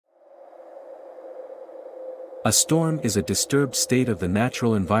A storm is a disturbed state of the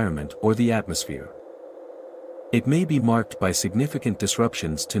natural environment or the atmosphere. It may be marked by significant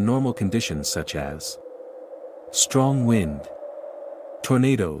disruptions to normal conditions such as strong wind,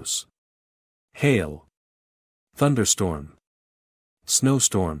 tornadoes, hail, thunderstorm,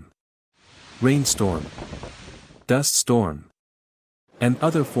 snowstorm, rainstorm, dust storm, and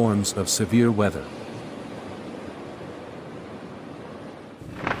other forms of severe weather.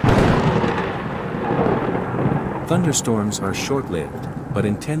 Thunderstorms are short-lived, but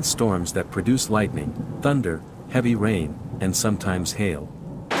intense storms that produce lightning, thunder, heavy rain, and sometimes hail.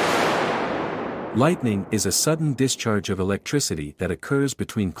 Lightning is a sudden discharge of electricity that occurs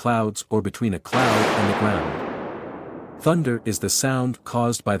between clouds or between a cloud and the ground. Thunder is the sound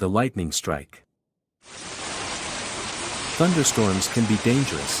caused by the lightning strike. Thunderstorms can be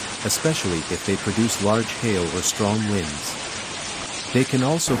dangerous, especially if they produce large hail or strong winds. They can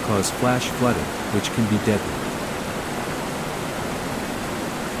also cause flash flooding, which can be deadly.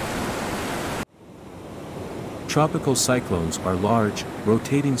 Tropical cyclones are large,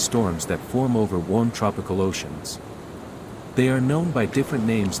 rotating storms that form over warm tropical oceans. They are known by different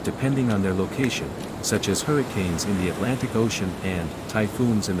names depending on their location, such as hurricanes in the Atlantic Ocean and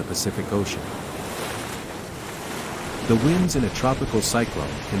typhoons in the Pacific Ocean. The winds in a tropical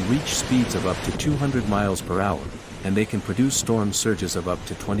cyclone can reach speeds of up to 200 miles per hour, and they can produce storm surges of up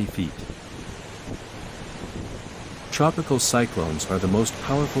to 20 feet. Tropical cyclones are the most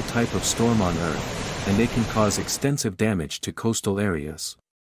powerful type of storm on Earth, and they can cause extensive damage to coastal areas.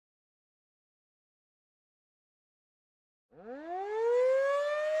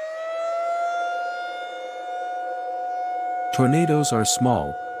 Tornadoes are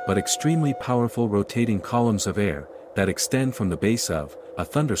small, but extremely powerful rotating columns of air that extend from the base of a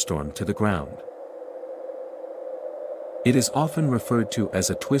thunderstorm to the ground. It is often referred to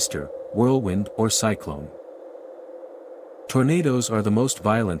as a twister, whirlwind, or cyclone. Tornadoes are the most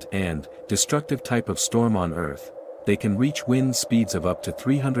violent and destructive type of storm on Earth. They can reach wind speeds of up to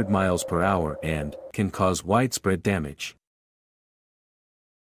 300 miles per hour and can cause widespread damage.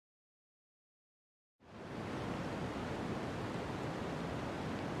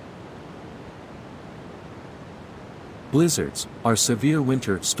 Blizzards are severe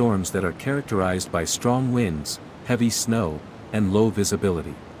winter storms that are characterized by strong winds, heavy snow, and low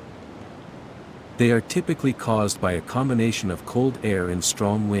visibility. They are typically caused by a combination of cold air and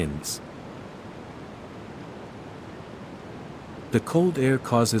strong winds. The cold air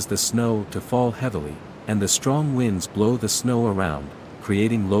causes the snow to fall heavily, and the strong winds blow the snow around,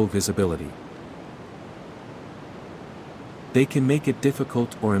 creating low visibility. They can make it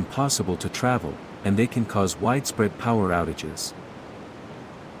difficult or impossible to travel, and they can cause widespread power outages.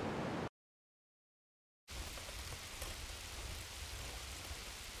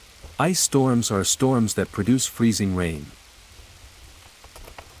 Ice storms are storms that produce freezing rain.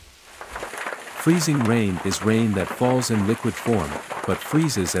 Freezing rain is rain that falls in liquid form, but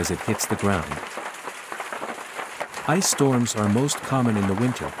freezes as it hits the ground. Ice storms are most common in the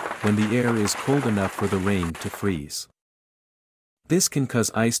winter, when the air is cold enough for the rain to freeze. This can cause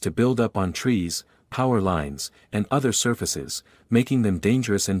ice to build up on trees, power lines, and other surfaces, making them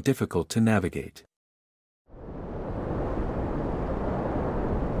dangerous and difficult to navigate.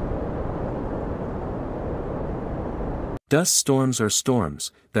 Dust storms are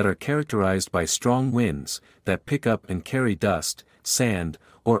storms that are characterized by strong winds that pick up and carry dust, sand,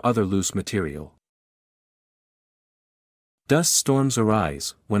 or other loose material. Dust storms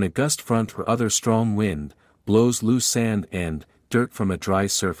arise when a gust front or other strong wind blows loose sand and dirt from a dry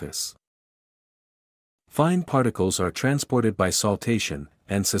surface. Fine particles are transported by saltation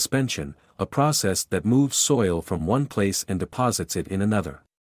and suspension, a process that moves soil from one place and deposits it in another.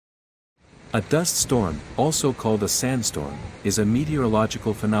 A dust storm, also called a sandstorm, is a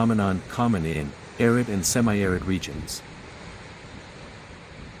meteorological phenomenon common in arid and semi-arid regions.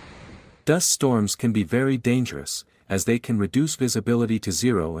 Dust storms can be very dangerous, as they can reduce visibility to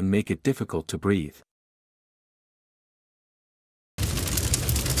zero and make it difficult to breathe.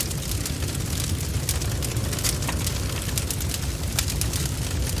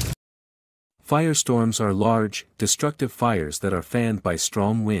 Firestorms are large, destructive fires that are fanned by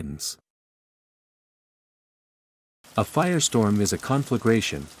strong winds. A firestorm is a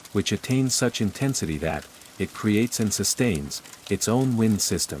conflagration, which attains such intensity that it creates and sustains its own wind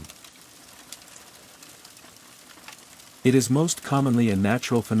system. It is most commonly a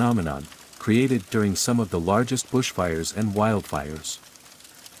natural phenomenon, created during some of the largest bushfires and wildfires.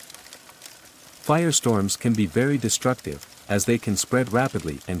 Firestorms can be very destructive, as they can spread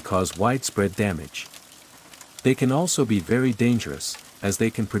rapidly and cause widespread damage. They can also be very dangerous, as they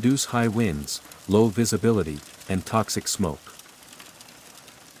can produce high winds, low visibility, and toxic smoke.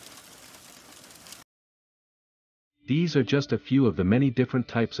 These are just a few of the many different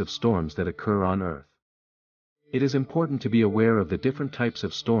types of storms that occur on Earth. It is important to be aware of the different types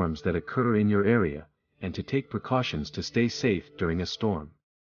of storms that occur in your area, and to take precautions to stay safe during a storm.